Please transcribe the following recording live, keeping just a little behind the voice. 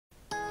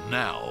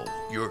Now,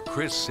 your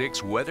Chris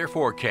 6 weather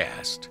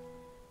forecast.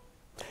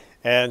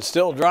 And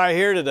still dry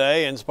here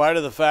today, in spite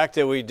of the fact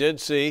that we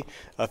did see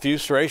a few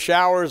stray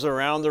showers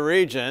around the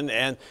region,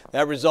 and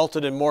that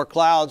resulted in more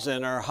clouds,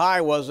 and our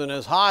high wasn't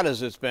as hot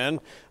as it's been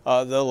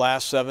the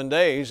last 7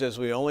 days, as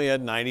we only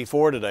had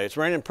 94 today. It's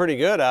raining pretty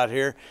good out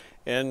here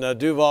in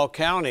Duval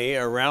County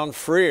around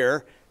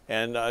Freer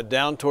and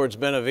down towards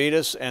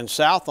Benavides and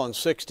south on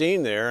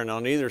 16 there, and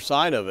on either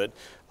side of it,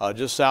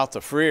 just south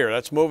of Freer.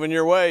 That's moving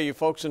your way. You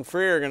folks in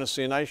Freer are going to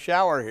see a nice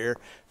shower here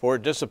before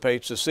it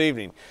dissipates this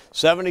evening.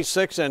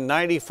 76 and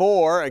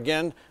 94,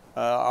 again,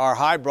 our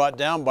high brought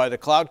down by the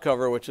cloud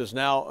cover, which has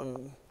now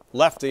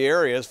left the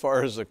area as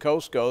far as the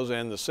coast goes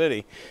and the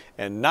city,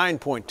 and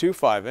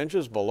 9.25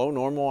 inches below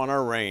normal on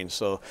our rain.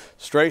 So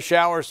stray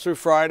showers through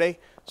Friday.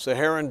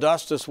 Saharan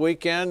dust this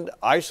weekend,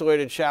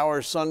 isolated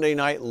showers Sunday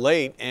night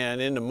late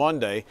and into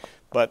Monday.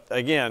 But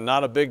again,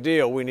 not a big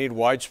deal. We need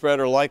widespread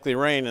or likely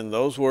rain, and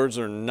those words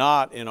are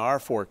not in our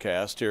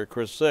forecast here at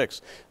Chris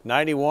 6.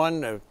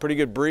 91, a pretty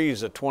good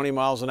breeze at 20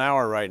 miles an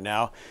hour right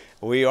now.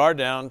 We are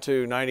down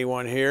to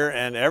 91 here,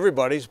 and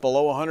everybody's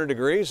below 100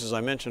 degrees, as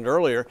I mentioned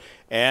earlier.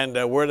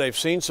 And where they've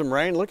seen some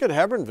rain, look at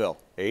Hebronville,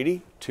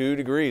 82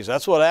 degrees.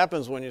 That's what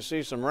happens when you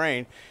see some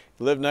rain.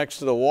 Live next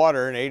to the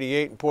water, and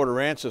 88 in Port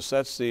Aransas.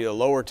 That's the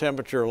lower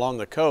temperature along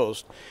the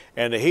coast,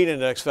 and the heat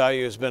index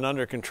value has been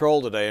under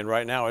control today, and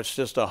right now it's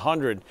just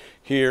 100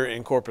 here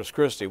in Corpus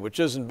Christi, which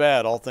isn't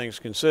bad, all things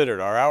considered.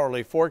 Our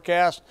hourly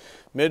forecast,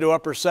 mid to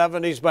upper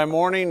 70s by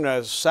morning.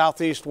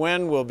 Southeast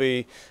wind will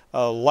be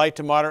light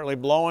to moderately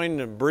blowing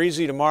and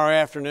breezy tomorrow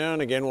afternoon.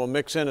 Again, we'll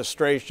mix in a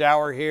stray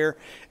shower here,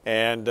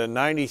 and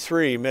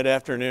 93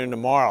 mid-afternoon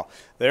tomorrow.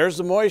 There's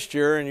the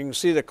moisture, and you can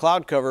see the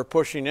cloud cover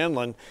pushing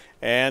inland.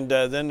 And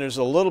then there's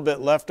a little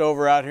bit left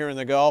over out here in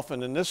the Gulf,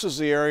 and then this is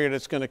the area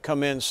that's going to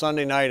come in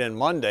Sunday night and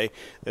Monday.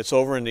 It's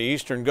over in the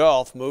eastern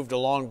Gulf, moved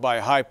along by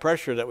high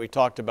pressure that we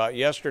talked about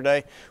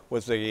yesterday,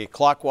 with the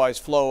clockwise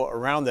flow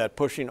around that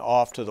pushing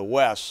off to the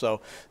west. So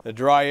the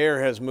dry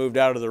air has moved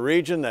out of the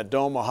region. That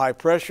dome of high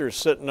pressure is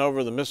sitting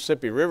over the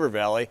Mississippi River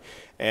Valley,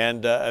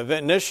 and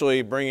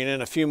initially bringing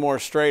in a few more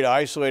straight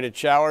isolated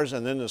showers,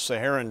 and then the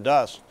Saharan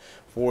dust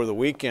for the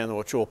weekend,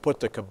 which will put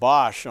the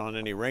kibosh on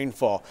any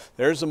rainfall.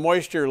 There's the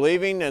moisture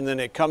leaving, and then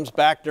it comes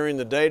back during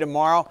the day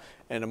tomorrow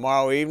and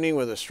tomorrow evening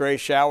with a stray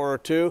shower or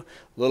two.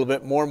 A little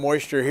bit more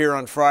moisture here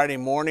on Friday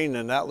morning,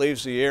 and that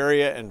leaves the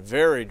area, and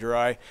very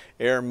dry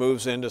air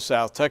moves into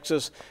South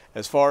Texas.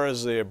 As far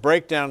as the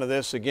breakdown of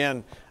this,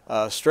 again,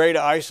 straight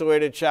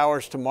isolated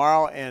showers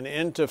tomorrow and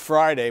into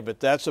Friday, but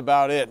that's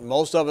about it.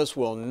 Most of us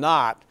will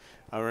not,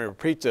 I'm going to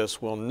repeat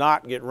this, will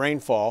not get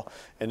rainfall.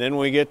 And then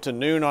we get to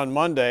noon on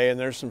Monday, and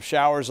there's some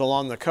showers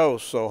along the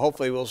coast. So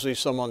hopefully we'll see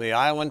some on the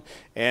island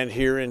and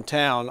here in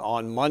town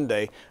on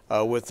Monday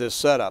with this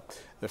setup.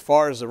 As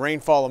far as the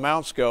rainfall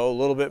amounts go, a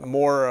little bit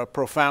more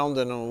profound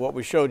than what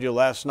we showed you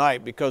last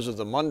night because of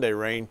the Monday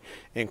rain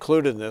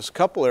included in this. A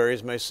couple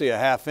areas may see a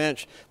 ½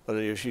 inch, but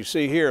as you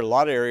see here, a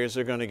lot of areas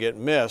are going to get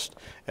missed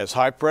as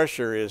high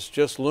pressure is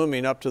just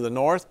looming up to the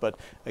north, but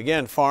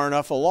again, far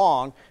enough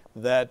along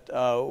that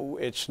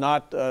it's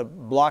not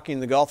blocking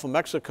the Gulf of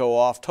Mexico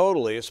off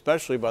totally,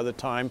 especially by the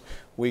time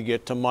we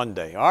get to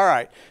Monday. All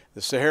right,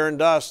 the Saharan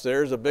dust,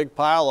 there's a big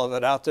pile of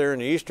it out there in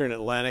the eastern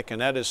Atlantic,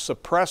 and that is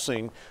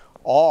suppressing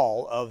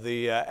all of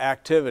the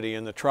activity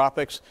in the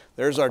tropics.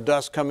 There's our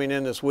dust coming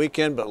in this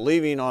weekend, but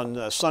leaving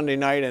on Sunday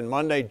night and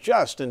Monday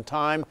just in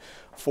time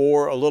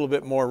for a little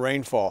bit more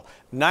rainfall.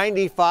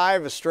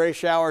 95, a stray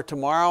shower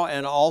tomorrow,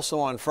 and also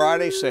on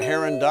Friday,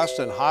 Saharan dust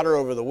and hotter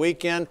over the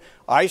weekend.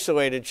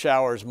 Isolated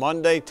showers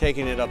Monday,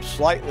 taking it up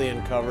slightly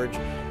in coverage,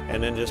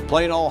 and then just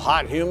plain old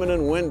hot, humid,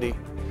 and windy.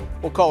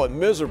 We'll call it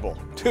miserable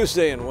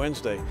Tuesday and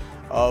Wednesday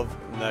of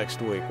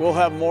next week. We'll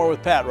have more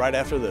with Pat right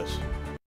after this.